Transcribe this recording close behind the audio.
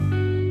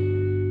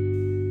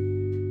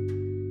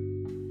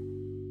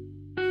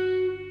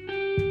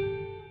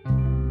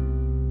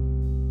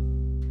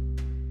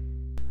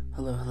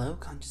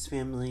conscious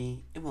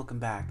family, and welcome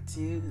back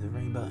to the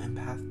Rainbow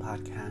Empath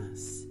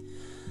Podcast.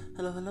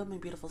 Hello, my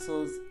beautiful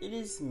souls. It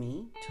is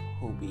me,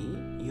 Toby,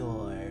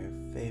 your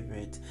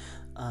favorite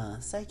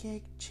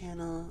psychic,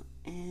 channel,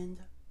 and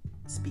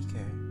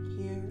speaker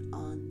here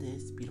on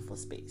this beautiful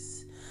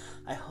space.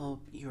 I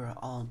hope you are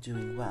all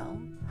doing well.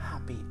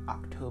 Happy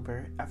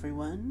October,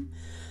 everyone.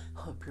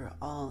 Hope you're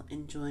all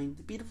enjoying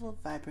the beautiful,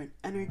 vibrant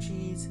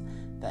energies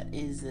that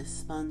is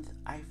this month.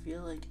 I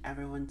feel like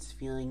everyone's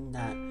feeling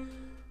that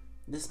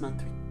this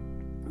month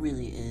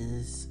really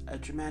is a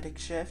dramatic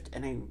shift,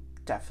 and I'm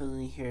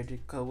definitely here to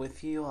go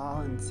with you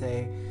all and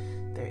say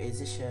there is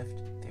a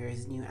shift, there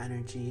is new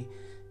energy.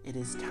 It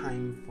is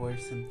time for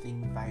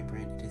something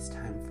vibrant. It is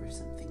time for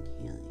something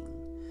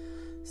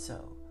healing.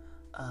 So,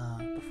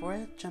 before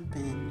I jump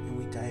in and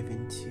we dive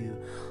into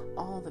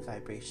all the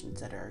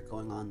vibrations that are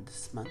going on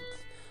this month,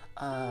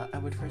 I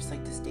would first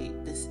like to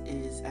state this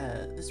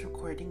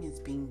recording is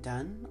being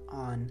done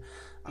on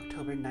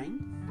October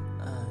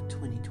 9th,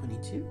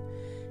 2022.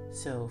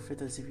 So for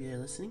those of you that are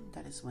listening,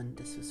 that is when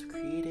this was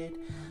created.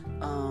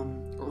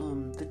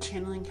 The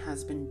channeling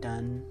has been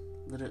done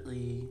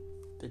literally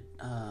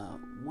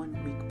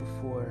 1 week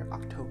before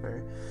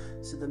October.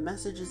 So the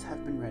messages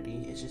have been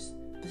ready. It's just,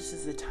 this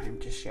is the time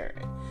to share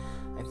it.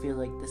 I feel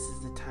like this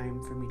is the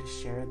time for me to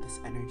share this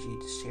energy,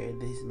 to share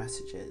these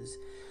messages.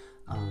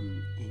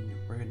 And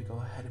we're going to go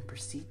ahead and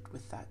proceed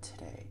with that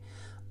today.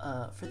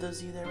 For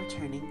those of you that are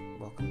returning,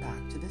 welcome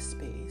back to this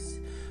space.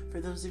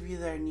 For those of you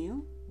that are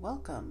new,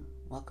 welcome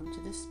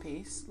to this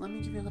space. Let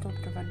me give you a little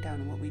bit of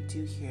rundown on what we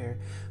do here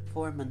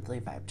for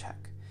monthly vibe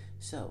check.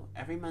 So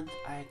every month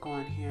I go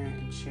on here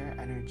and share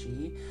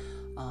energy.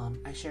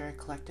 I share a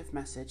collective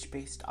message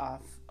based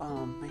off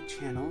my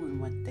channel and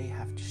what they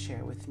have to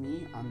share with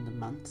me on the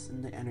months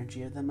and the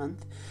energy of the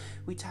month.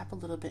 We tap a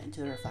little bit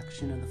into the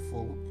reflection of the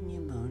full and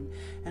new moon,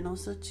 and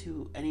also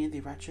to any of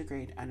the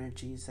retrograde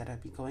energies that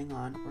have been going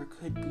on or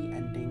could be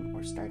ending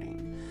or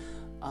starting.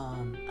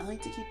 I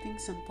like to keep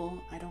things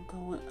simple. I don't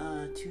go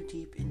too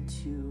deep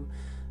into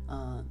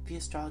the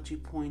astrology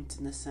points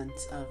in the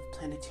sense of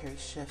planetary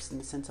shifts, in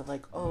the sense of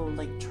like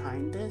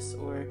trine this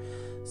or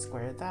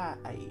square that.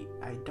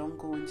 I don't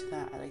go into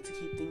that. I like to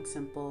keep things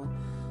simple.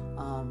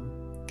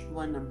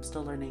 One, I'm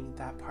still learning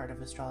that part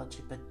of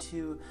astrology, but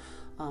two,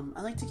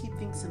 I like to keep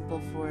things simple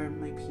for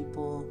my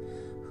people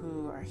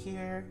who are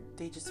here.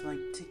 They just like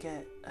to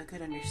get a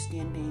good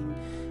understanding,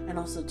 and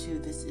also too,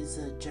 this is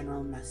a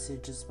general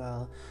message as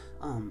well.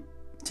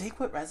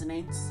 Take what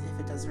resonates. If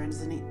it does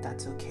resonate,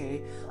 that's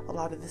okay. A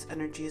lot of this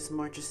energy is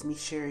more just me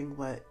sharing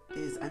what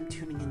is I'm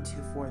tuning into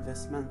for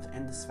this month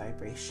and this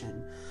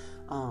vibration.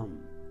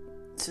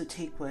 So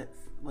take what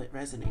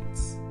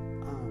resonates.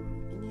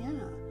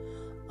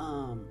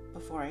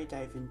 Before I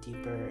dive in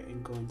deeper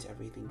and go into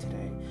everything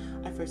today,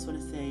 I first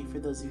want to say, for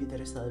those of you that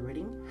are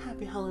celebrating,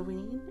 happy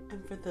Halloween,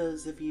 and for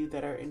those of you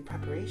that are in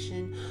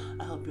preparation,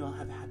 I hope you all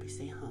have a happy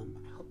stay home.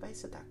 I hope I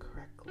said that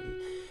correctly.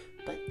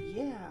 But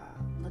yeah,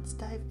 let's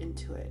dive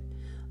into it.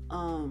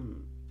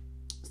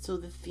 So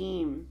the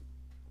theme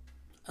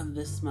of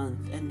this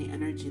month and the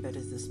energy that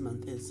is this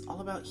month is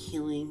all about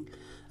healing,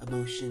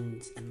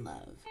 emotions, and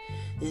love.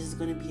 This is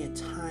going to be a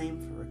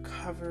time for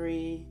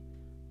recovery,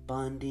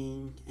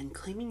 bonding, and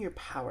claiming your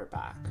power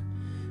back,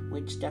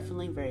 which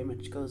definitely very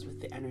much goes with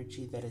the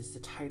energy that is the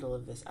title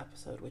of this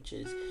episode, which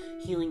is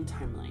Healing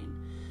Timeline.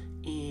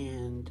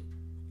 And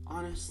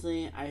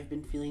honestly, I've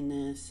been feeling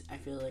this. I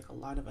feel like a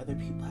lot of other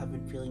people have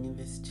been feeling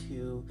this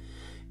too.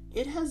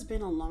 It has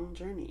been a long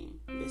journey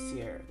this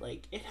year.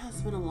 Like, it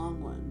has been a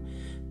long one.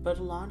 But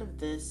a lot of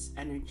this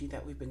energy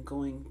that we've been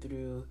going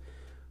through,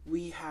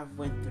 we have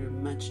went through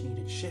much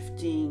needed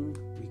shifting,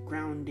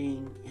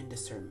 regrounding, and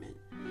discernment.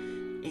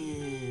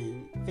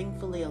 And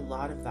thankfully, a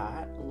lot of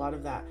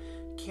that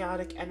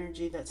chaotic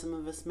energy that some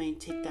of us may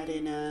take that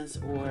in as,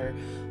 or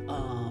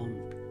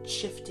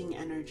shifting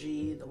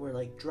energy, or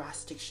like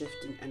drastic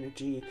shifting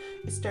energy,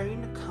 is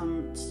starting to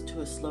come to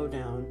a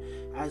slowdown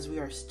as we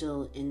are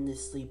still in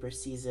this Libra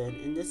season,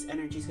 and this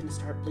energy is going to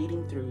start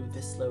bleeding through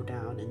this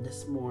slowdown and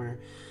this more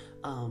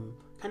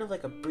kind of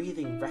like a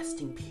breathing,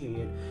 resting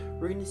period.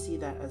 We're going to see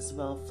that as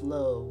well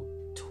flow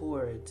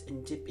towards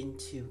and dip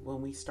into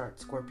when we start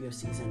Scorpio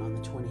season on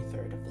the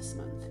 23rd of this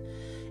month.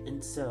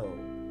 And so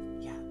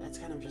yeah, that's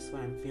kind of just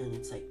what I'm feeling.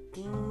 It's like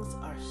things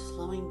are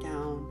slowing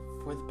down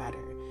for the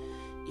better,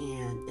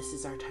 and this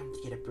is our time to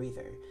get a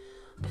breather.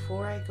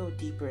 Before I go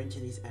deeper into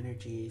these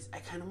energies, I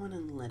kind of want to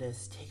let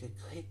us take a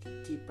quick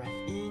deep breath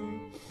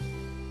in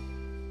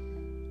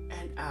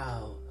and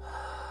out.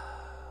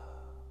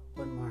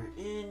 One more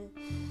in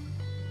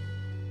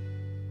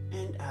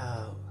and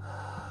out.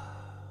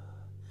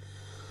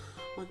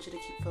 I want you to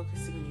keep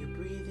focusing on your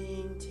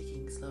breathing,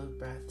 taking slow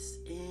breaths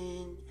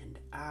in and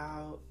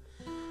out.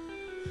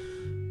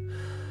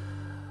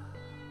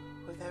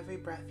 With every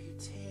breath you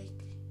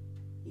take,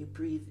 you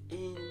breathe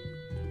in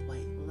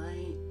white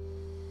light,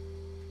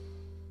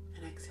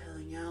 and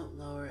exhaling out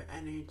lower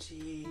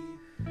energy.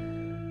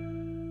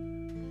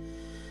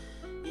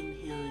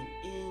 Inhaling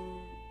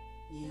in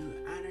new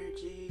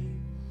energy,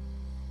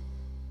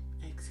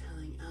 exhaling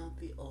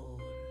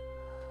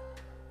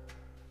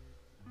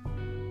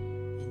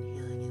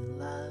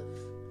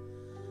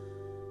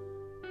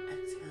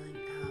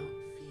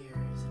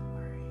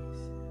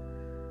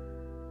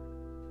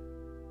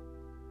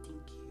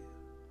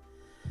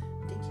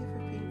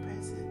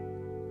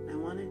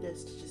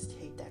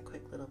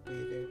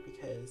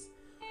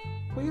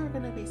are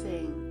going to be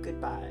saying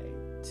goodbye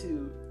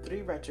to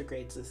 3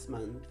 retrogrades this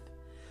month.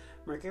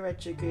 Mercury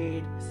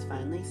retrograde is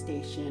finally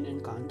stationed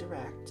and gone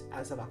direct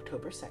as of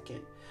October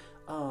 2nd.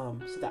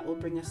 So that will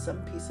bring us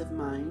some peace of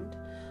mind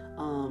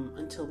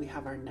until we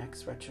have our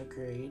next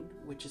retrograde,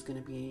 which is going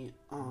to be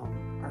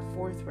our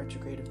 4th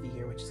retrograde of the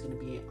year, which is going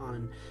to be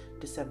on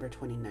December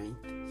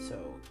 29th.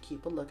 So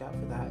keep a lookout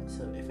for that.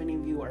 So if any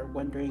of you are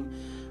wondering,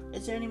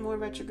 is there any more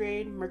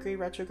Mercury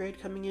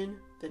retrograde coming in?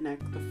 The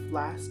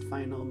last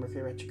final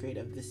Mercury retrograde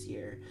of this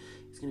year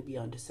is going to be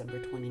on December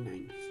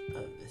 29th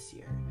of this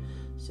year.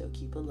 So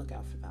keep a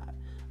lookout for that.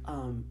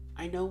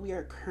 I know we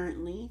are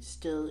currently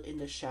still in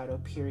the shadow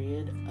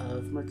period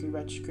of Mercury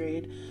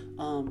retrograde.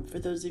 For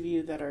those of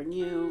you that are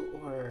new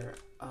or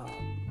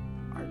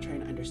are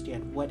trying to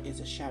understand what is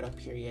a shadow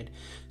period,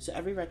 so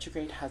every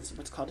retrograde has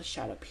what's called a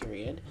shadow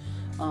period.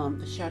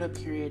 The shadow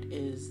period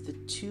is the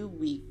 2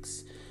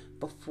 weeks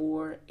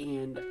before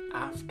and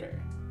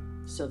after.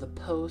 So the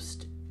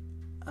post,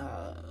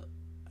 I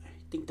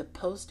think the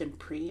post and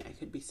pre, I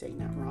could be saying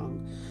that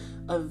wrong,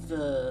 of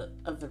the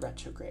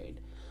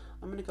retrograde.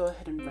 I'm going to go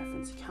ahead and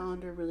reference the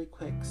calendar really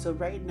quick. So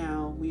right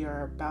now we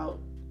are about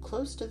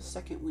close to the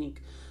 2nd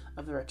week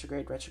of the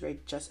retrograde.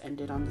 Retrograde just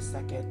ended on the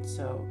 2nd,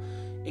 so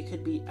it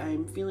could be,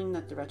 I'm feeling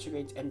that the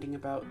retrograde's ending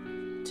about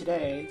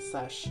today /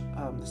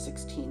 the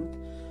 16th.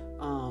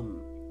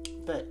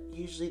 But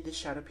usually the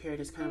shadow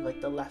period is kind of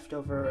like the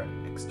leftover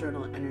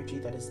external energy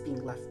that is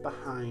being left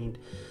behind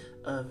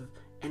of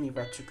any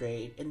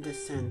retrograde, in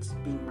this sense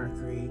being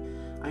Mercury.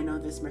 I know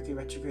this Mercury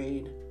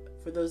retrograde,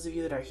 for those of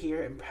you that are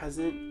here and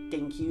present,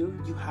 thank you.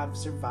 You have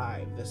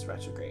survived this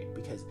retrograde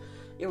because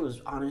it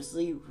was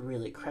honestly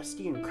really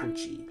crusty and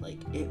crunchy.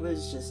 Like, it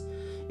was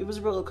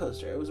a roller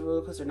coaster. It was a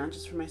roller coaster, not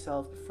just for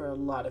myself, but for a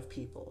lot of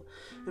people.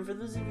 And for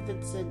those of you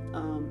that said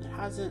it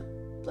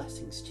hasn't,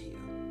 blessings to you.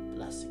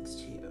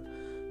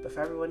 But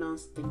for everyone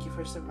else, thank you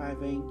for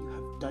surviving. You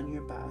have done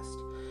your best.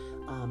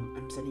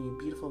 I'm sending you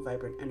beautiful,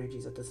 vibrant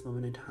energies at this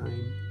moment in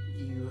time.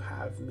 You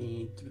have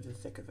made through the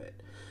thick of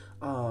it.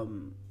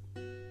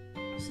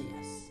 So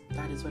yes,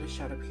 that is what a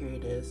shadow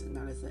period is, and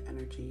that is the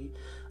energy.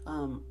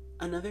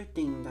 Another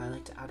thing that I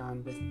like to add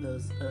on with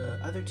those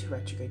other 2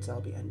 retrogrades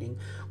I'll be ending,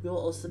 we will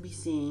also be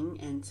seeing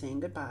and saying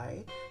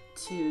goodbye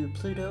to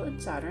Pluto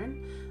and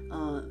Saturn.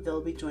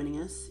 They'll be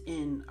joining us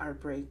in our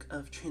break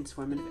of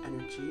transformative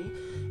energy.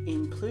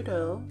 And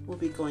Pluto will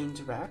be going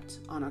direct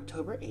on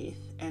October 8th,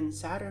 and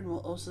Saturn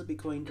will also be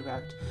going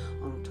direct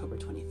on October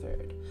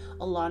 23rd.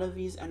 A lot of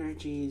these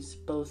energies,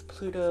 both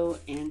Pluto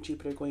and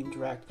Jupiter going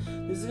direct,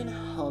 this is going to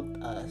help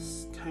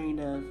us kind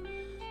of,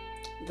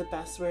 the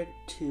best word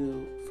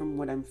to, from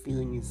what I'm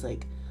feeling is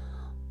like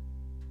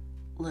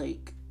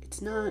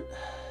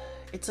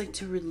it's like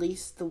to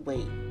release the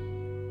weight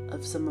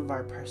of some of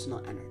our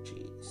personal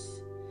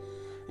energies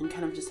and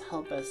kind of just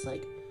help us,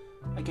 like,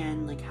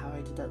 again, like how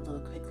I did that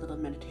quick little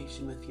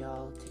meditation with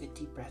y'all. Take a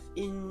deep breath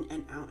in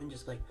and out and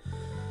just like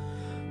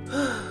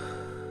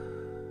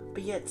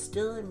but yet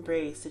still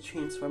embrace the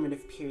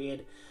transformative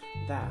period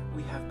that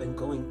we have been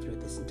going through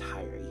this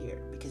entire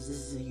year, because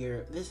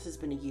this has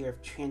been a year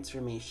of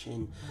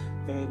transformation,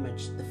 very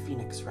much the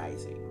Phoenix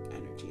rising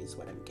energy is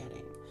what I'm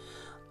getting.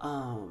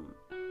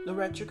 The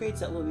retrogrades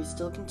that will be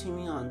still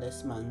continuing on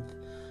this month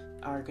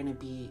are going to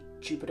be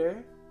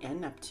Jupiter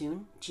and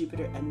Neptune.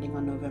 Jupiter ending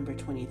on November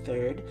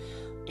 23rd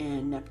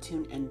and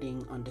Neptune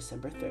ending on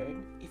December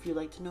 3rd. If you'd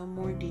like to know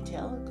more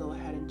detail, go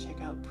ahead and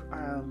check out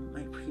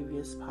my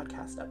previous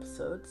podcast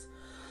episodes.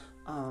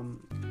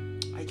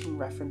 I can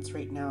reference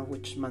right now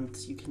which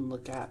months you can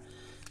look at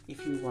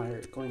if you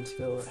are going to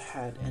go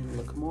ahead and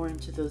look more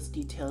into those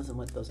details and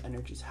what those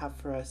energies have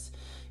for us.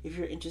 If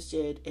you're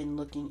interested in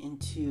looking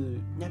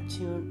into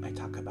Neptune, I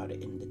talk about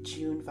it in the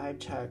June vibe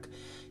check.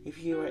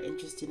 If you are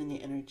interested in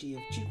the energy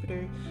of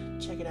Jupiter,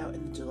 check it out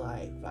in the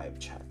July vibe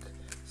check.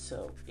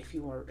 So if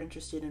you are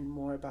interested in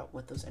more about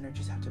what those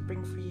energies have to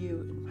bring for you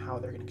and how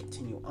they're going to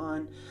continue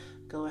on,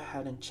 go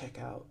ahead and check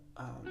out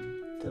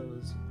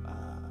those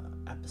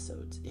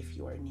episodes if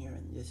you are near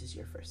and this is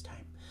your first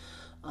time.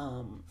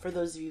 For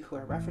those of you who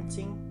are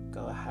referencing,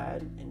 go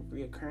ahead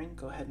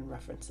and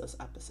reference those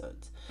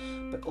episodes.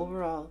 But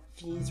overall,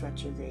 these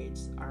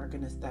retrogrades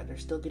that are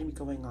still going to be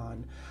going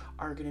on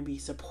are going to be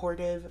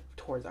supportive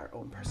towards our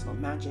own personal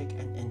magic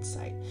and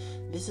insight.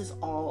 This is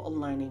all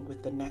aligning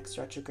with the next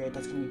retrograde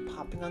that's going to be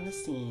popping on the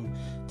scene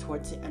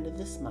towards the end of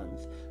this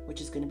month,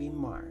 which is going to be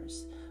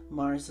Mars.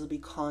 Mars will be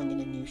calling in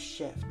a new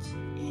shift,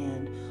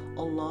 and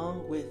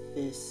along with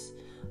this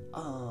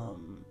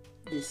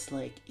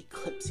like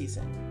eclipse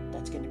season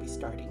that's going to be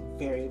starting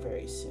very,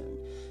 very soon.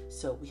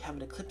 So we have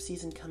an eclipse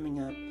season coming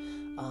up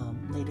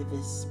later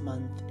this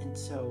month, and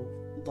so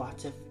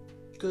lots of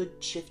good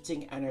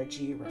shifting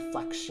energy,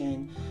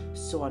 reflection,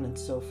 so on and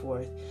so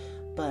forth.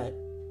 But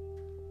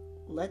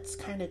let's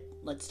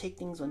take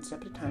things one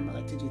step at a time. I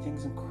like to do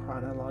things in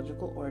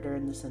chronological order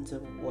in the sense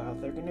of while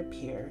they're going to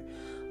appear.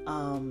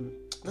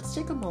 let's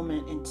take a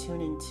moment and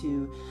tune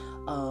into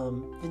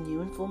the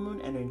new and full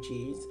moon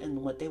energies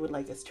and what they would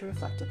like us to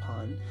reflect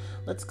upon.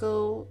 Let's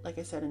go, like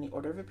I said, in the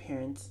order of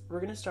appearance. We're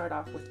going to start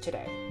off with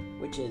today,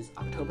 which is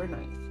October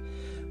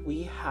 9th.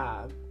 We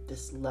have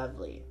this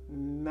lovely,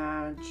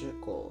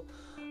 magical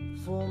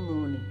full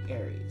moon in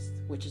Aries,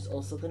 which is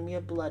also going to be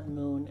a blood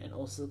moon and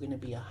also going to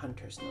be a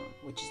hunter's moon,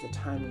 which is the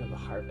timing of a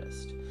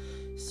harvest.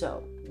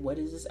 So, what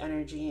is this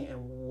energy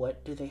and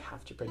what do they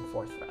have to bring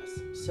forth for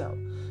us? So,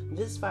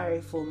 this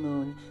fiery full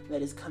moon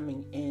that is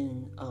coming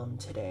in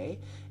today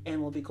and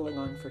will be going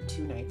on for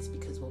 2 nights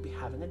because we'll be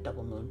having a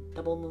double moon.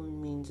 Double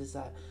moon means is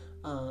that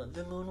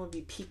the moon will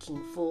be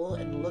peaking full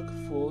and look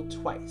full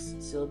twice.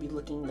 So, it'll be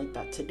looking like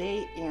that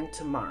today and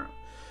tomorrow.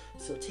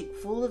 So, take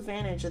full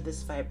advantage of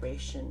this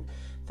vibration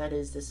that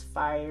is this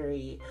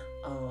fiery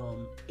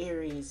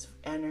Aries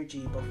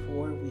energy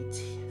before we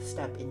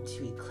step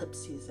into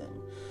eclipse season.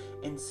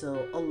 And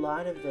so a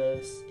lot of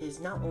this is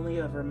not only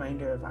a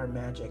reminder of our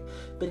magic,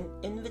 but an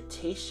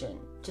invitation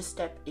to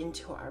step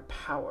into our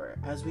power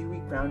as we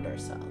reground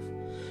ourselves.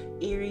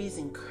 Aries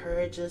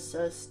encourages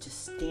us to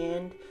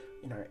stand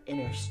in our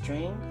inner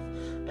strength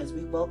as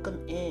we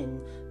welcome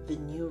in the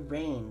new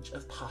range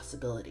of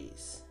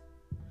possibilities.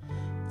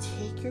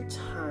 Take your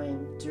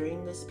time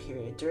during this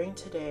period, during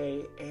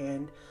today,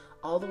 and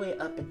all the way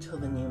up until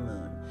the new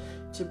moon,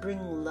 to bring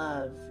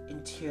love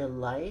into your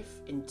life,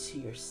 into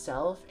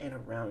yourself, and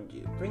around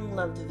you. Bring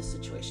love to the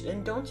situation.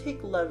 And don't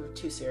take love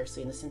too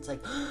seriously in the sense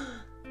like,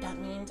 that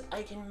means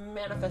I can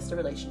manifest a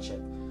relationship.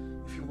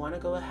 If you want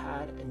to go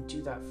ahead and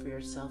do that for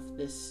yourself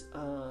this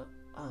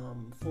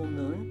full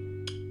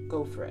moon,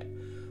 go for it.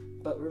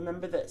 But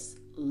remember this,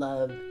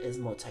 love is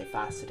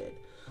multifaceted.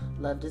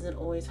 Love doesn't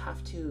always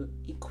have to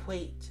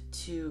equate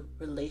to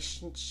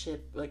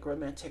relationship, like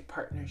romantic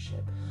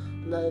partnership.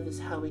 Love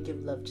is how we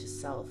give love to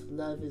self.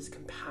 Love is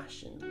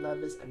compassion. Love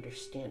is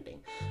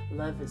understanding.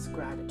 Love is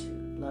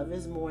gratitude. Love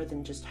is more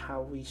than just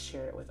how we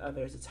share it with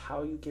others. It's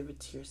how you give it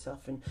to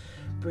yourself and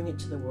bring it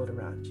to the world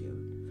around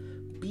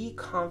you. Be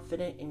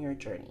confident in your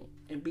journey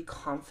and be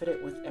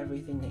confident with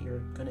everything that you're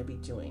going to be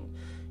doing.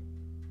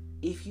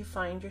 If you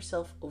find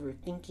yourself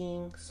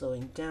overthinking,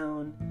 slowing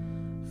down,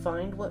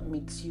 find what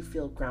makes you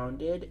feel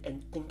grounded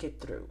and think it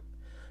through.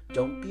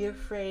 Don't be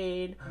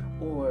afraid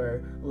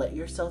or let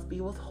yourself be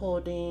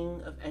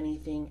withholding of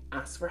anything.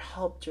 Ask for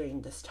help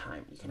during this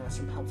time. You can ask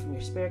for help from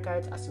your spirit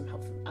guides, ask for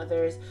help from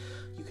others.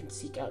 You can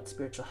seek out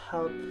spiritual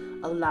help.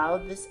 Allow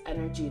this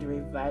energy to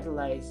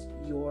revitalize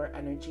your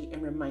energy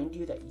and remind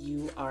you that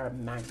you are a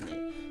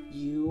magnet.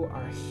 You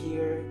are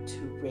here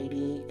to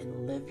radiate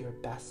and live your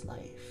best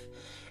life.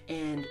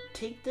 And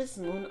take this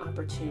moon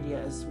opportunity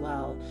as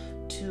well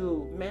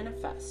to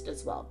manifest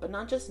as well, but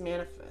not just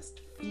manifest.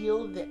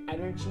 Feel the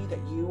energy that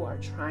you are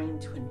trying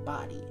to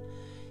embody.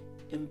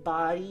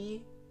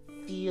 Embody,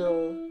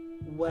 feel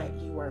what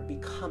you are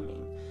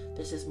becoming.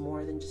 This is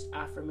more than just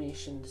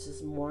affirmation. This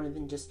is more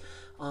than just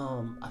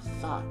a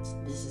thought.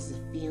 This is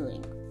a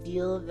feeling.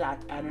 Feel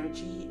that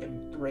energy,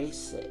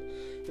 embrace it.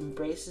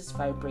 Embrace this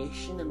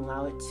vibration and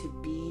allow it to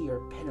be your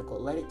pinnacle.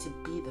 Let it to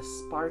be the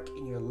spark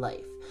in your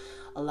life.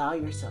 Allow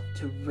yourself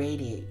to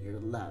radiate your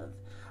love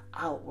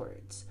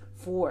outwards,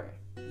 for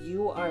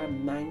you are a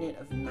magnet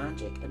of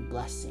magic and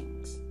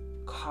blessings.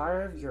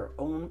 Carve your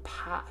own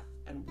path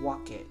and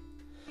walk it.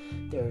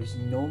 There is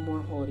no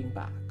more holding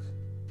back.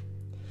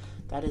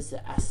 That is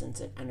the essence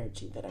and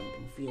energy that I've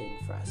been feeling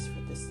for us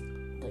for this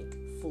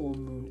full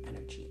moon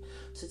energy.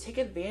 So take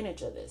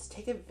advantage of this.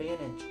 Take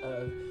advantage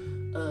of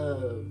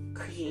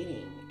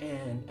creating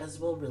and as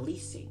well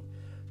releasing.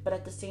 But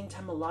at the same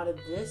time, a lot of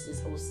this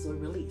is also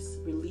release.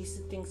 Release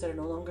the things that are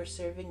no longer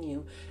serving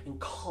you and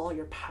call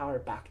your power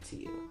back to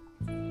you.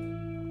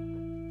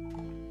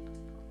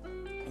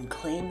 And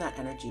claim that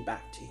energy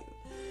back to you.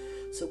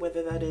 So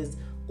whether that is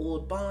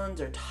old bonds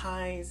or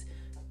ties,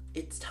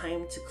 it's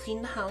time to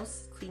clean the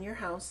house, clean your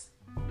house,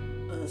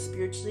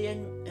 spiritually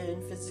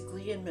and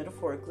physically and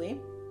metaphorically.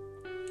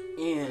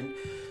 And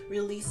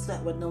release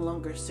that what no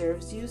longer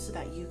serves you so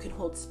that you can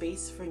hold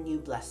space for new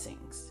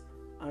blessings.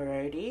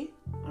 Alrighty.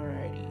 I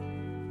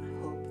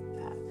hope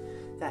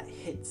that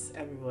hits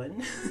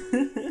everyone.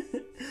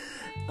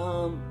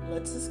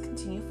 Let's just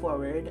continue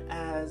forward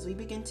as we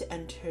begin to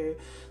enter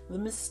the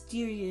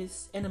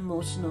mysterious and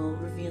emotional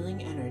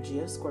revealing energy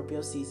of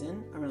Scorpio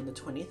season around the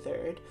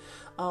 23rd.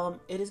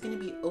 It is going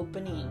to be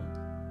opening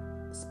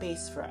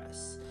space for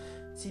us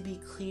to be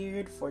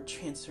cleared for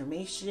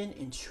transformation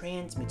and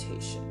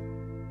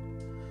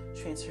transmutation.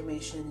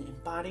 Transformation,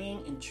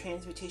 embodying, and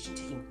transmutation,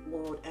 taking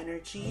old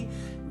energy,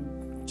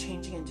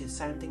 changing into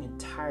something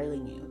entirely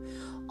new.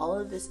 All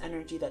of this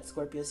energy that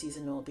Scorpio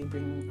season will be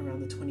bringing around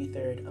the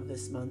 23rd of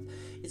this month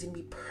is going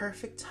to be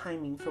perfect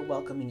timing for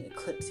welcoming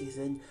eclipse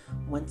season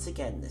once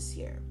again this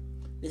year.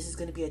 This is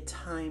going to be a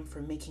time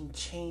for making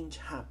change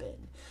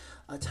happen,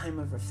 a time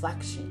of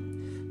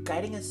reflection,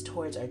 guiding us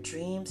towards our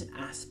dreams and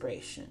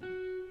aspiration.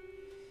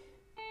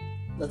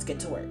 Let's get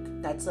to work.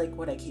 That's like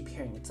what I keep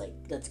hearing. It's like,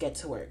 let's get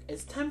to work.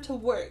 It's time to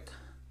work.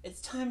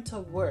 It's time to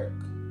work.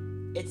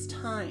 It's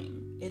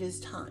time. It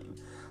is time.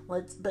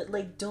 But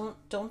like, don't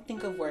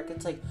think of work.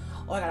 It's like,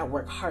 oh, I gotta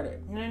work harder.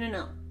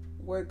 No.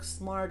 Work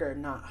smarter,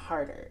 not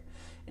harder.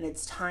 And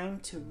it's time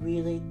to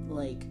really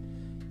like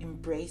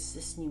embrace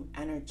this new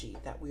energy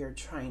that we are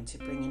trying to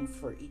bring in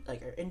for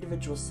like our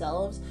individual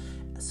selves,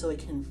 so it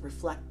can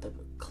reflect the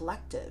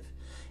collective.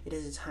 It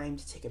is a time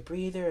to take a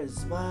breather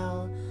as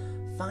well.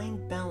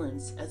 Find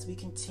balance as we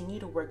continue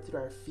to work through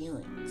our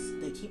feelings.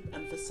 They keep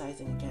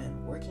emphasizing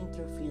again, working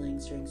through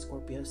feelings during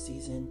Scorpio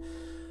season,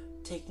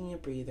 taking a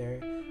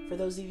breather. For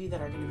those of you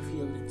that are going to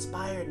feel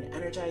inspired and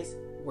energized,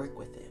 work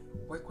with it.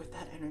 Work with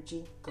that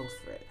energy, go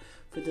for it.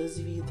 For those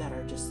of you that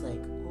are just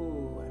like,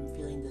 ooh, I'm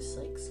feeling this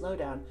like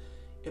slowdown,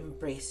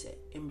 embrace it.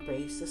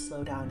 Embrace the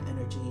slowdown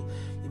energy.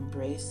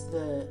 Embrace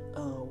the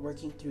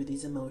working through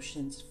these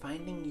emotions,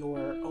 finding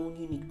your own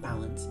unique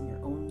balance and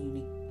your own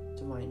unique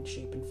divine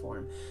shape and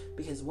form,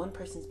 because one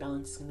person's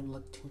balance is going to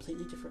look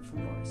completely different from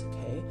yours,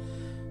 okay?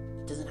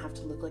 It doesn't have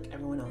to look like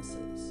everyone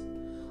else's.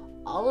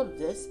 All of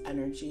this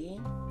energy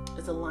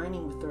is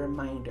aligning with the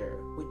reminder,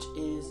 which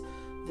is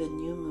the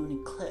new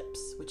moon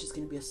eclipse, which is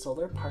going to be a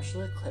solar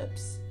partial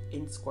eclipse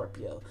in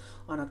Scorpio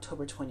on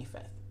October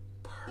 25th.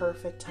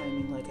 Perfect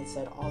timing, like I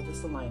said, all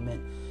this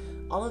alignment.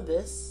 All of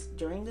this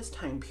during this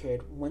time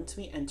period, once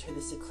we enter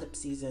this eclipse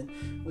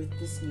season with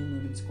this new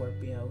moon in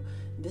Scorpio,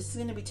 this is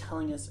going to be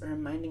telling us or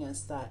reminding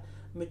us that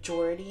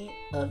majority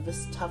of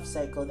this tough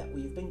cycle that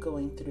we've been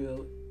going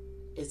through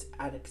is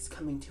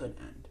coming to an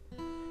end.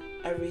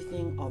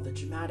 Everything, all the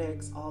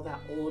dramatics, all that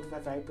old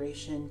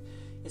vibration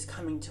is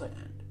coming to an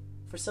end.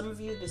 For some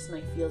of you, this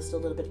might feel still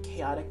a little bit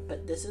chaotic,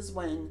 but this is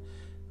when,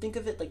 think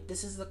of it like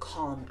this is the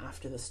calm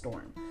after the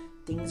storm.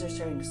 Things are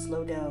starting to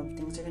slow down.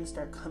 Things are going to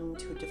start coming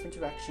to a different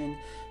direction.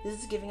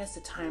 This is giving us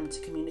the time to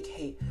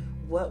communicate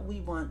what we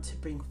want to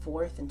bring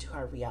forth into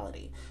our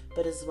reality,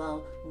 but as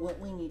well what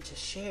we need to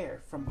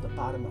share from the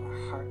bottom of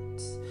our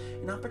hearts.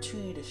 An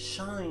opportunity to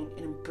shine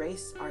and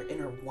embrace our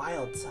inner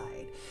wild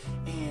side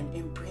and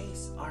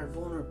embrace our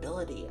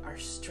vulnerability, our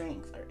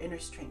strength, our inner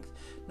strength,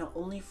 not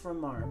only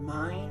from our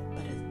mind,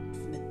 but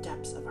from the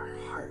depths of our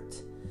heart.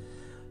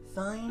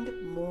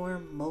 Find more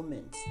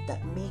moments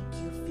that make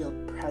you feel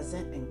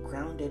present and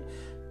grounded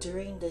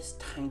during this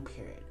time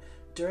period.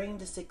 During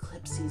this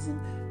eclipse season,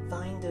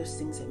 find those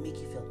things that make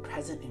you feel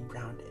present and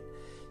grounded.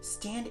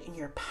 Stand in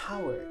your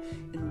power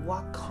and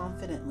walk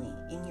confidently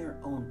in your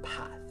own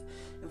path.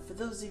 And for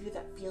those of you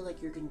that feel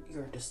like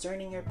you're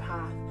discerning your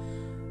path,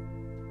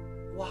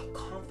 walk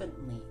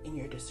confidently in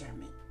your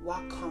discernment.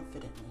 Walk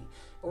confidently.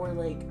 Or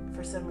like,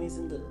 for some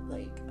reason,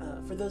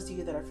 for those of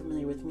you that are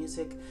familiar with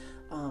music,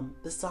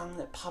 the song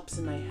that pops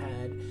in my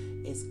head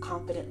is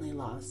Confidently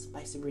Lost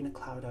by Sabrina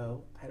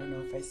Claudio. I don't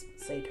know if I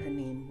said her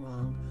name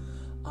wrong.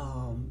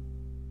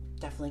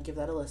 Definitely give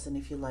that a listen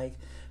if you like.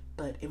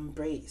 But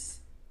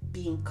embrace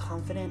being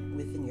confident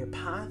within your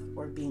path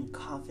or being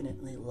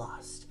confidently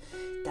lost.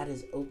 That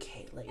is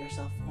okay. Let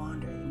yourself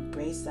wander.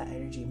 Embrace that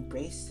energy.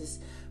 Embrace this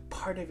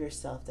part of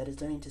yourself that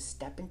is learning to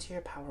step into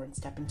your power and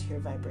step into your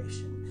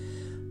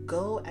vibration.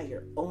 Go at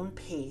your own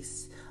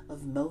pace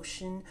of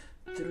motion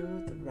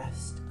through the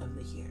rest of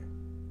the year.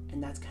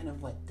 And that's kind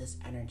of what this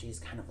energy is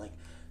kind of like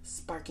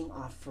sparking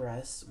off for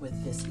us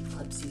with this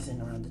eclipse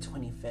season around the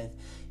 25th,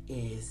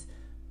 is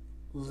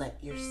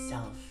let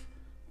yourself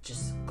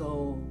just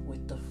go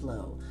with the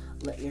flow.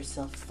 Let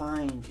yourself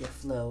find your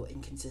flow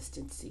and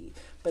consistency,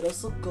 but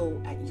also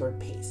go at your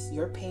pace.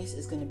 Your pace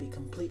is going to be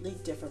completely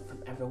different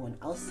from everyone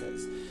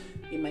else's.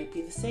 It might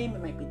be the same,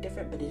 it might be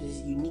different, but it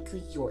is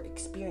uniquely your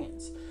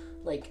experience.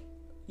 Like,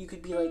 you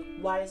could be like,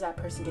 why is that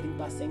person getting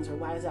blessings? Or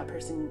why is that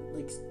person,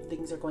 like,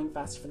 things are going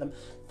faster for them?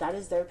 That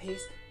is their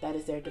pace. That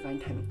is their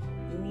divine timing.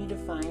 You need to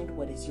find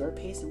what is your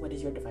pace and what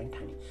is your divine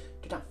timing.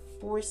 Do not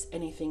force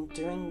anything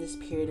during this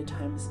period of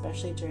time,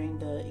 especially during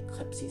the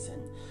eclipse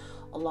season.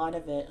 A lot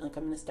of it, like,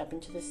 I'm going to step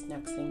into this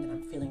next thing that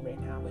I'm feeling right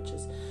now, which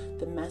is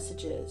the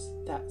messages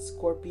that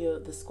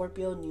the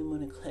Scorpio new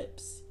moon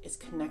eclipse is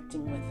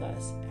connecting with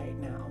us right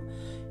now.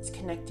 It's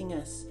connecting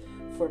us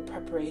for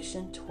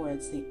preparation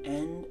towards the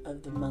end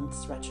of the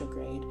month's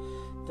retrograde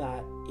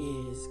that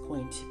is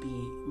going to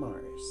be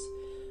Mars.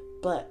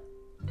 But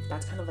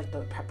that's kind of like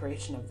the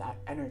preparation of that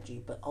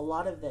energy. But a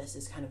lot of this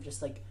is kind of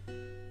just like,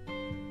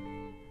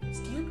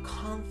 stand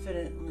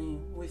confidently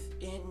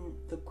within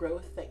the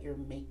growth that you're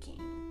making.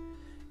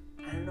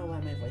 I don't know why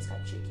my voice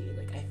got shaky.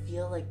 Like, I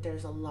feel like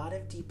there's a lot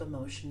of deep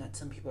emotion that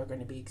some people are going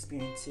to be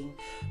experiencing,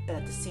 but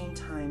at the same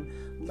time,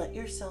 let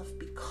yourself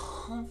be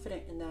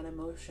confident in that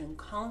emotion,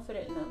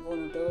 confident in that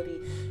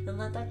vulnerability, and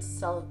let that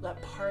self, that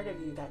part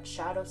of you, that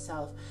shadow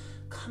self,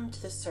 come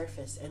to the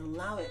surface and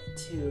allow it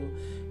to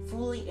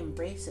fully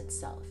embrace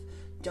itself.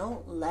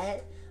 Don't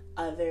let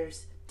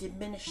others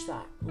diminish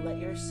that. Let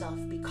yourself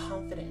be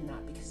confident in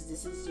that, because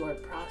this is your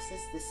process.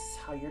 This is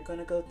how you're going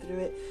to go through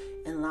it,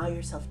 and allow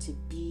yourself to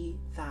be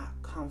that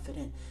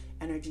confident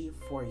energy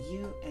for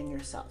you and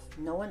yourself.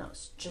 No one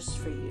else, just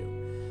for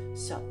you.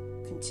 So,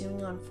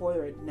 continuing on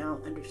forward, now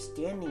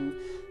understanding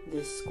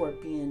this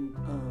Scorpion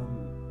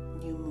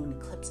new moon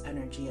eclipse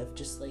energy of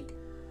just like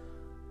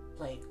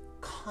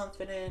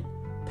confident,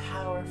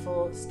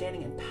 powerful,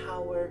 standing in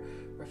power,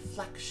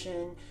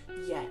 reflection,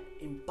 yet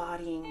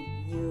embodying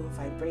new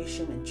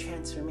vibration and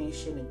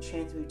transformation and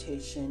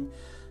transmutation.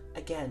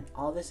 Again,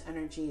 all this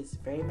energy is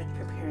very much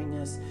preparing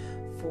us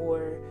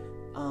for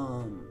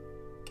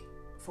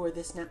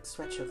this next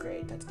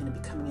retrograde that's going to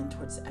be coming in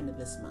towards the end of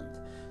this month.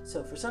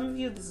 So for some of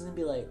you, this is going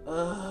to be like,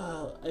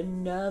 oh,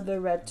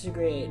 another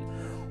retrograde.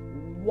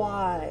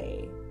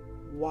 Why?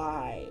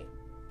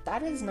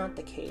 That is not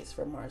the case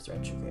for Mars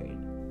retrograde.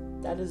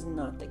 That is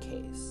not the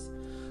case.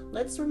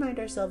 Let's remind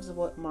ourselves of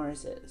what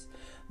Mars is.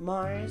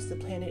 Mars, the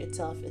planet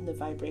itself, in the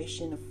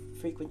vibration of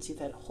frequency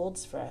that it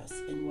holds for us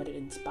and what it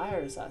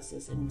inspires us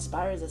is it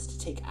inspires us to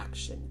take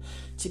action,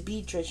 to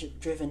be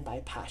driven by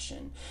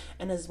passion,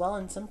 and as well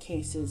in some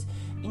cases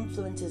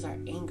influences our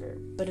anger,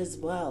 but as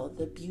well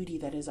the beauty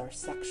that is our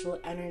sexual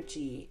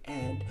energy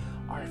and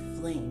our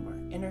flame,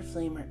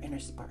 our inner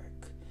spark.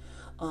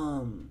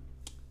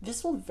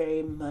 This will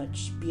very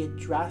much be a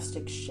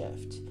drastic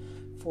shift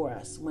for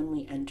us when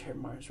we enter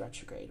Mars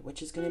retrograde,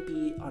 which is going to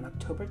be on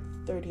October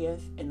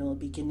 30th, and it will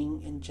be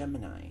beginning in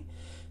Gemini.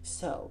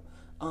 So,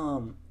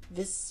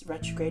 this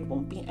retrograde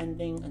won't be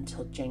ending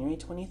until January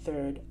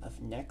 23rd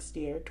of next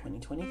year,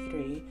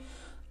 2023.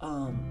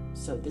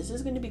 So this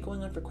is going to be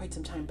going on for quite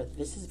some time, but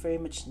this is very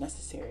much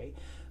necessary.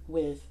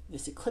 With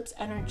this eclipse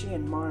energy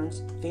and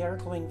Mars, they are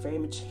going very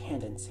much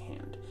hand in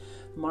hand.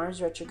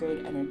 Mars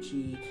retrograde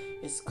energy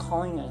is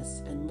calling us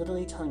and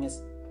literally telling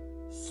us,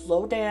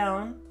 slow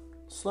down.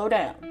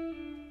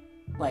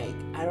 Like,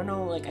 I don't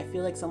know, like, I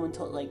feel like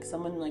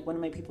one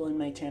of my people in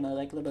my channel,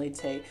 like, literally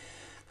say,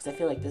 because I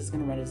feel like this is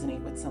going to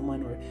resonate with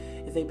someone, or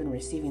if they've been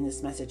receiving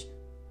this message,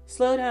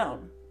 slow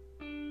down.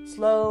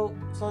 Slow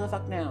the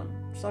fuck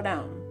down. Slow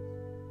down.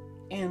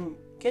 And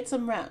get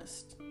some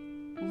rest.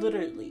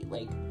 Literally,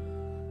 like,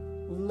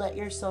 let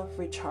yourself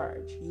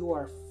recharge. You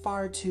are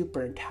far too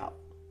burnt out.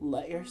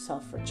 Let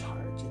yourself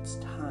recharge. It's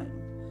time.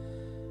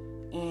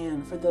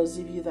 And for those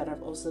of you that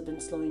have also been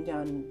slowing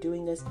down and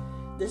doing this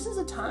is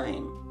a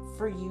time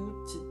for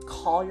you to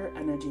call your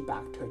energy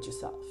back towards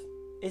yourself.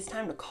 It's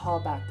time to call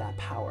back that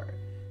power.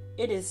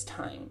 It is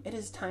time. It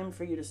is time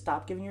for you to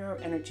stop giving your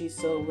energy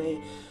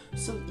away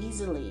so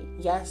easily.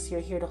 Yes,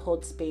 you're here to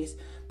hold space,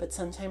 but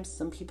sometimes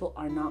some people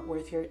are not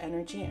worth your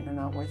energy and are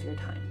not worth your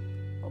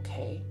time.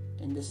 Okay?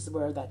 And this is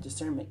where that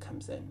discernment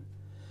comes in.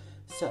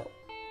 So,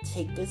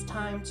 take this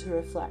time to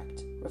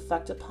reflect.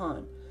 Reflect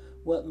upon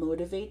what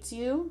motivates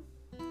you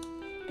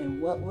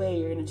and what way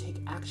you're going to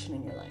take action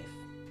in your life.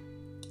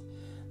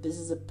 This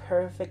is a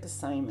perfect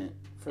assignment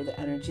for the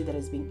energy that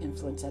is being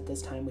influenced at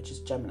this time, which is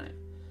Gemini.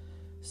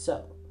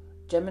 So,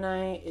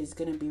 Gemini is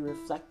going to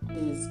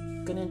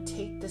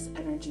take this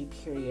energy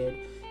period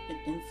and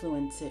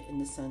influence it in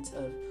the sense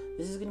of,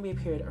 this is going to be a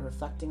period of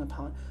reflecting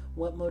upon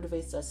what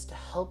motivates us to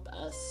help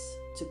us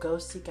to go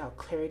seek out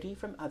clarity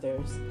from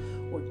others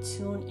or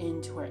tune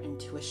into our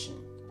intuition.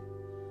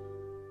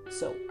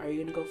 So, are you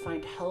going to go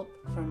find help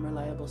from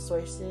reliable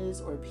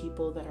sources or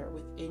people that are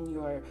within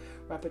your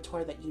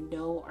repertoire that you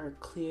know are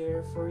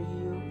clear for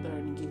you, that are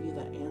going to give you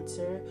that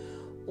answer?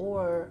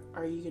 Or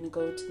are you going to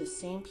go to the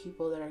same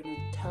people that are going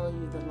to tell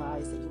you the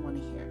lies that you want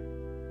to hear?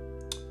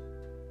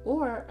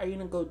 Or are you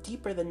going to go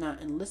deeper than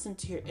that and listen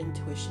to your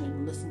intuition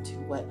and listen to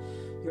what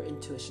your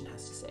intuition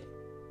has to say?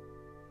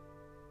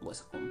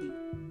 What's it going to be?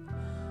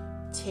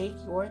 Take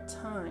your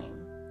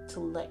time to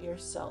let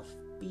yourself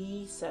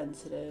be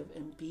sensitive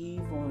and be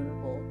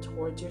vulnerable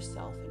towards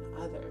yourself and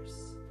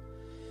others.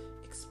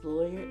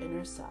 Explore your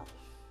inner self.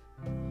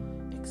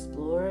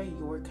 Explore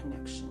your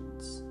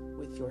connections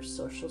with your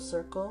social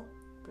circle,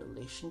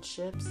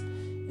 relationships,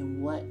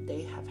 and what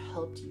they have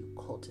helped you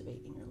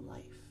cultivate in your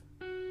life.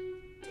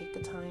 Take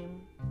the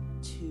time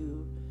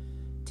to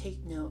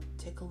take note,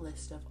 take a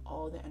list of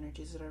all the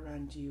energies that are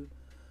around you,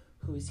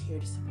 who is here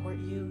to support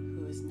you,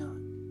 who is not,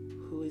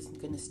 who is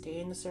going to stay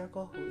in the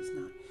circle, who is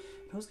not,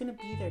 and who's going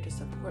to be there to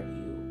support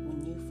you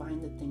when you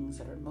find the things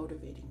that are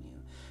motivating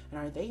you, and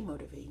are they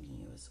motivating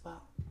you as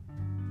well?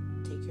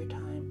 Take your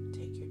time.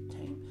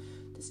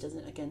 This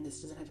doesn't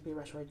have to be a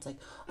rush where it's like,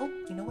 oh,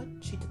 you know what?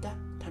 She did that.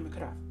 Time to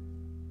cut off.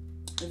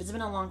 If it's been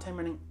a long time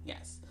running,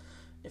 yes.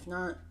 If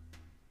not,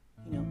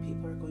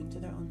 people are going through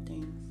their own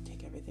things.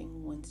 Take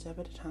everything one step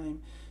at a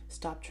time.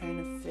 Stop trying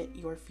to fit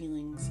your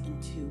feelings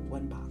into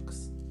one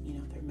box.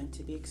 They're meant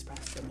to be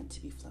expressed. They're meant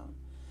to be flown.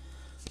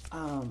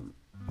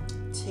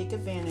 Take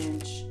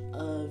advantage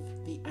of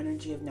the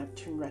energy of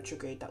Neptune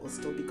retrograde that will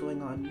still be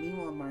going on.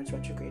 Meanwhile, Mars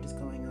retrograde is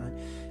going on,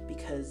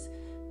 because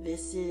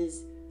this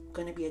is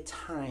going to be a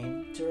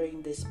time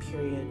during this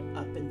period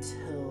up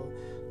until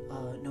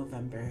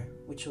November,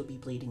 which will be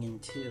bleeding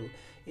into,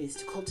 is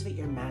to cultivate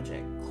your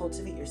magic,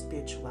 cultivate your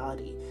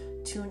spirituality,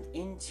 tune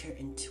into your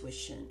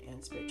intuition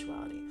and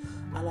spirituality.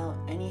 Allow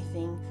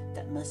anything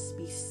that must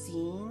be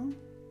seen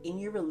in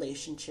your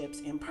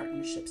relationships and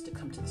partnerships to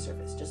come to the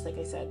surface. Just like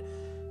I said,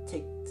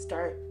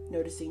 start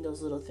noticing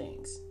those little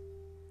things.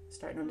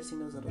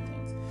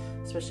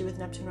 Especially with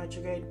Neptune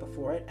retrograde,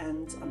 before it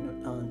ends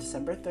on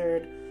December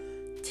 3rd.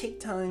 Take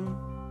time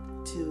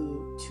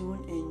to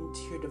tune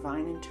into your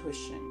divine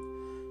intuition,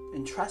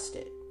 and trust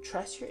it.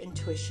 Trust your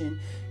intuition,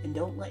 and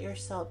don't let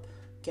yourself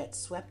get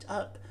swept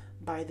up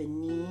by the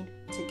need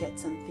to get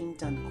something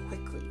done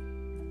quickly.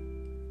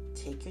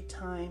 Take your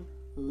time,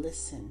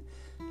 listen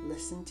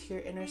to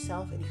your inner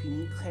self, and if you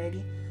need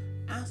clarity,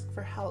 ask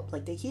for help.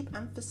 Like they keep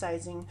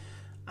emphasizing,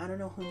 I don't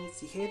know who needs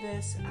to hear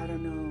this. I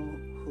don't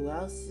know who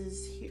else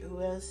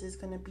is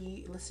going to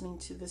be listening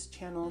to this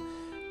channel,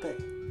 but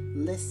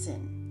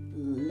listen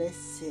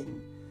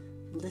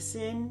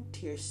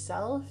to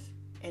yourself.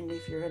 And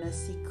if you're going to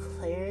seek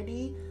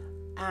clarity,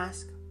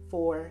 ask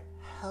for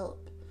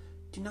help.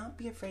 Do not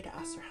be afraid to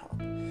ask for help.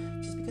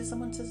 Just because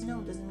someone says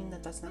no doesn't mean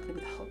that that's not going to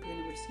be the help you're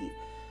going to receive.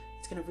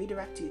 It's going to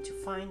redirect you to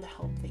find the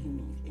help that you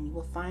need, and you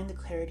will find the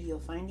clarity, you'll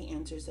find the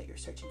answers that you're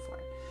searching for.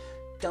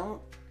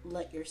 Don't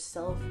let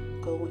yourself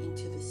go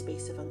into the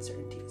space of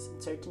uncertainties.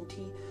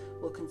 Uncertainty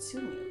will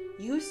consume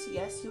you.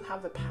 Yes, you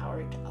have the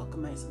power to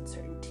alchemize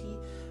uncertainty,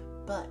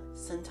 but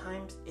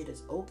sometimes it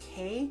is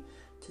okay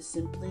to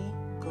simply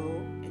go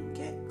and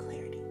get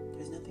clarity.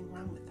 There's nothing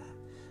wrong with that.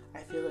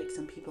 I feel like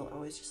some people are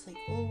always just like,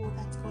 oh,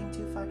 that's going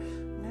too far.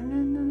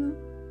 No.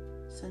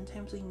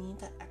 Sometimes we need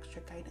that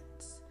extra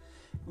guidance.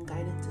 And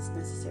guidance is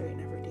necessary in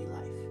everyday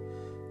life.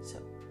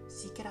 So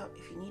seek it out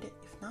if you need it.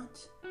 If not,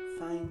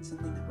 find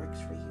something that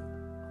works for you.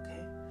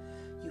 Okay?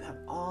 You have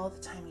all the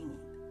time you need.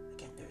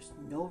 Again, there's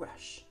no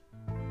rush.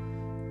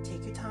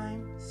 Take your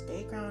time.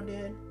 Stay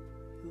grounded.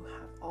 You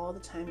have all the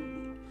time you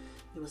need.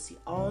 You will see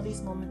all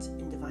these moments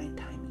in divine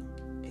timing.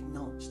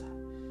 Acknowledge that.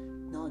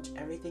 Acknowledge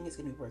everything is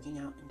going to be working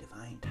out in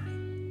divine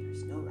time.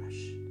 There's no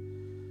rush.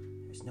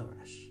 There's no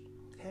rush.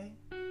 Okay?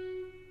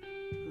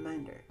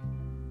 Reminder.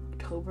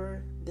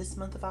 This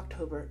month of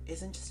October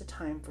isn't just a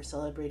time for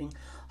celebrating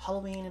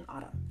Halloween and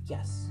autumn.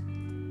 Yes,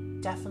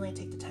 definitely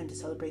take the time to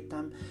celebrate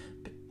them,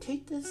 but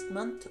take this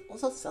month to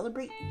also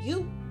celebrate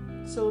you.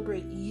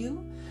 Celebrate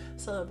you,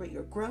 celebrate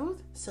your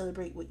growth,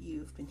 celebrate what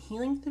you've been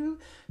healing through,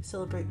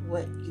 celebrate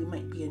what you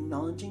might be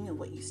acknowledging and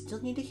what you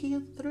still need to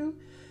heal through.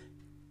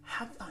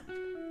 Have fun,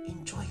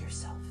 enjoy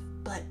yourself,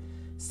 but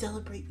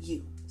celebrate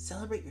you,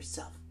 celebrate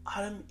yourself.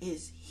 Autumn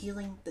is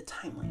healing the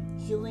timeline,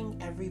 healing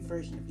every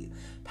version of you,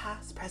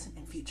 past, present,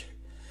 and future.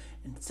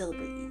 And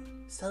celebrate you,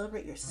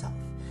 celebrate yourself,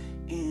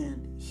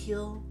 and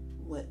heal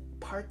what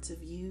parts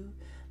of you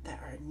that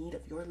are in need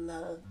of your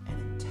love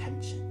and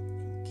attention,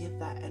 and give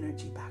that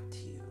energy back to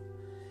you.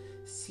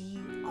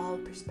 See all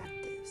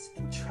perspectives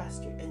and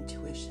trust your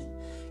intuition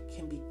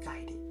can be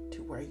guided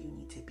to where you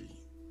need to be.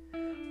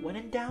 When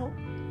in doubt,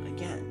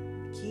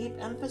 again, keep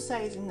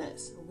emphasizing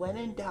this. When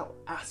in doubt,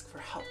 ask for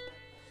help.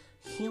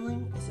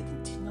 Healing is a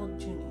continual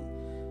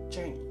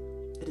journey.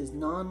 It is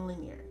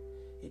non-linear.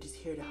 It is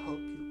here to help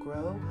you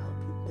grow,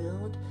 help you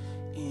build,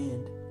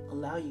 and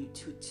allow you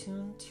to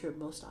attune to your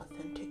most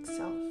authentic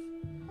self.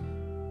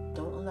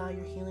 Don't allow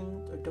your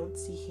healing, or don't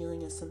see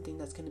healing as something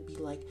that's going to be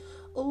like,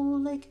 oh,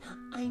 like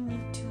I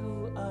need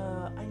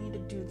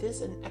to do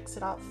this and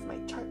exit off my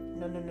chart.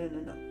 No.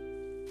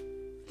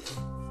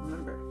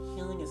 Remember,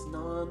 healing is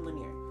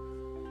non-linear.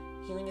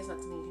 Healing is not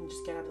something you can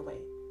just get out of the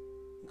way.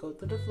 Go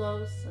through the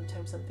flows.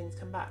 Sometimes some things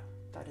come back.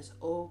 That is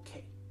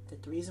okay. The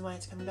reason why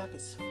it's coming back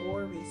is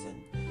for a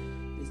reason.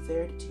 It is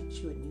there to teach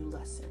you a new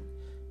lesson.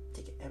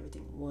 Take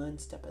everything one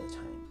step at a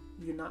time.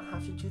 You do not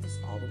have to do this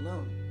all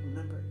alone.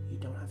 Remember, you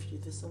don't have to do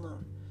this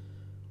alone.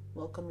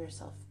 Welcome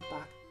yourself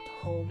back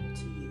home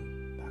to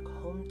you. Back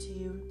home to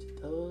you,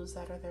 to those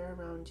that are there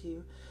around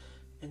you,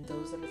 and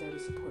those that are there to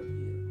support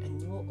you.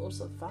 And you will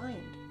also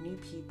find new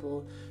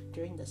people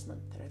during this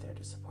month that are there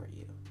to support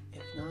you.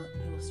 If not,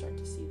 you will start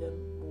to see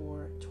them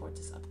more towards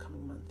this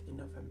upcoming month in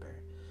November.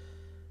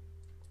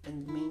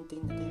 And the main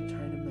thing that they're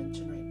trying to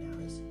mention right now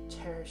is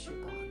cherish your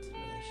bonds and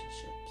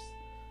relationships.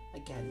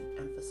 Again,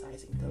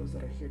 emphasizing those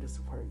that are here to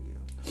support you.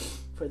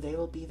 For they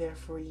will be there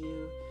for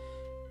you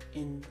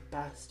in the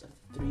best of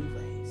three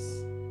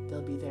ways.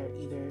 They'll be there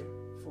either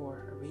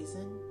for a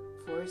reason,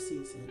 for a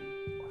season,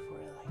 or for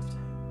a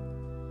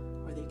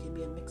lifetime. Or they can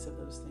be a mix of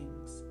those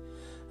things.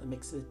 A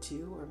mix of the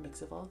two, or a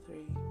mix of all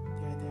three.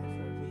 They're there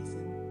for a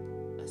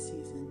reason, a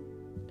season,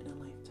 and a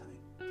lifetime.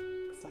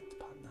 Reflect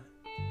upon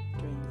that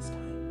during this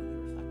time when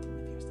you're reflecting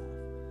with yourself.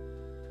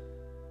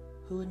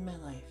 Who in my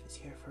life is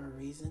here for a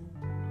reason?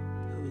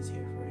 Who is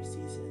here for a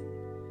season?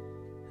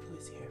 Who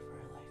is here for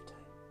a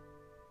lifetime?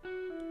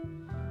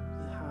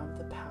 You have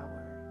the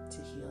power to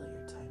heal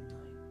your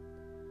timeline.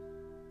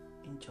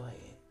 Enjoy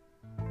it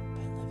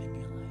by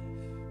living your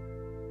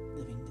life,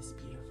 living this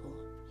beautiful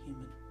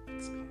human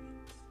experience.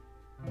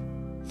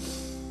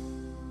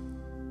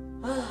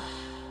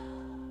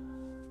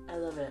 I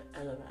love it.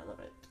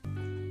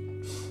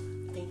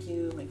 Thank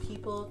you, my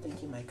people.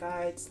 Thank you, my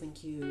guides.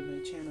 Thank you,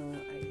 my channel.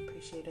 I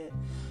appreciate it.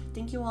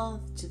 Thank you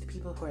all to the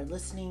people who are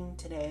listening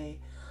today.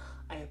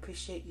 I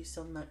appreciate you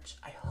so much.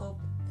 I hope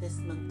this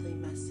monthly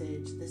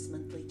message, this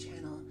monthly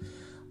channel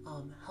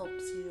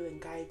helps you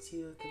and guides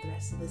you for the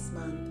rest of this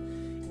month.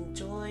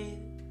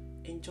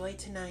 Enjoy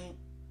tonight.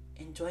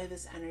 Enjoy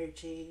this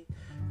energy.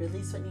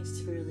 Release what needs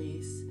to be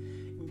released.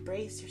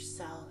 Embrace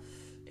yourself.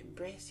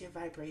 Embrace your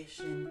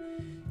vibration.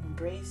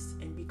 Embrace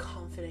and be be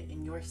confident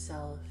in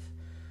yourself,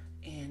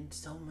 and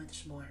so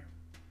much more.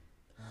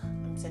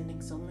 I'm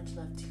sending so much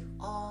love to you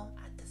all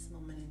at this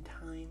moment in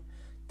time.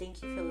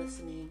 Thank you for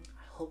listening.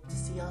 I hope to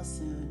see y'all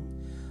soon.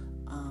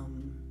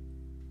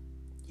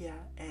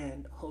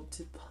 And hope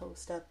to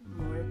post up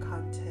more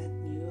content,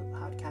 new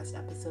podcast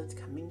episodes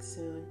coming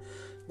soon.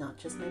 Not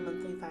just my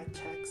monthly fact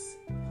checks,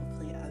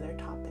 hopefully other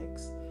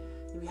topics.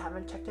 If you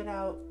haven't checked it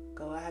out,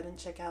 go ahead and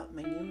check out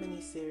my new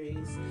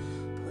mini-series,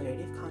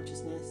 Polarity of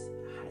Consciousness.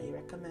 I highly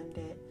recommend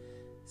it.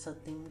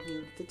 Something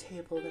new to the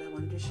table that I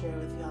wanted to share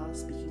with y'all,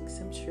 speaking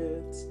some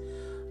truths.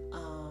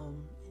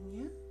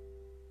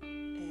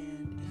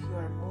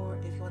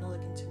 And if you want to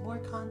look into more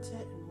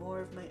content and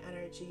more of my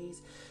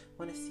energies,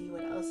 want to see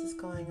what else is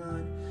going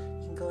on,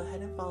 you can go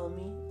ahead and follow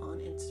me on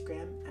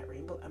Instagram at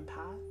Rainbow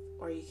Empath,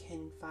 or you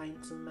can find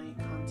some of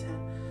my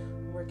content.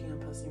 I'm working on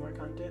posting more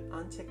content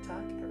on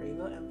TikTok at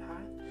Rainbow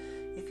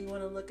Empath. If you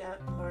want to look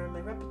at more of my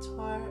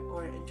repertoire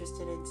or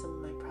interested in some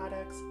of my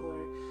products,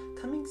 or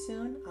coming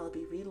soon, I'll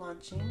be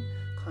relaunching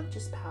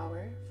Conscious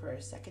Power for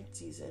our second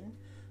season.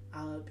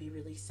 I'll be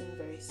releasing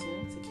very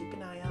soon, so keep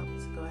an eye out.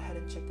 So go ahead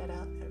and check that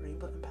out at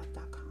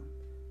rainbowempath.com.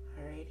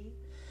 Alrighty?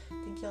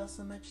 Thank you all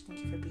so much.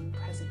 Thank you for being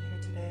present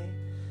here today.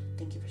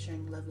 Thank you for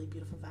sharing lovely,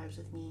 beautiful vibes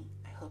with me.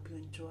 I hope you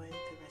enjoy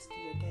the rest of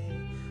your day,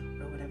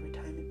 or whatever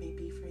time it may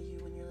be for you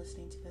when you're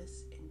listening to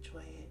this. Enjoy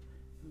it.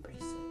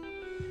 Embrace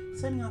it.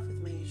 Signing off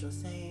with my usual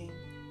saying,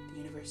 the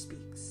universe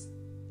speaks.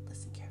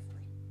 Listen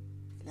carefully.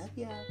 Love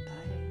ya.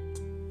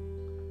 Bye.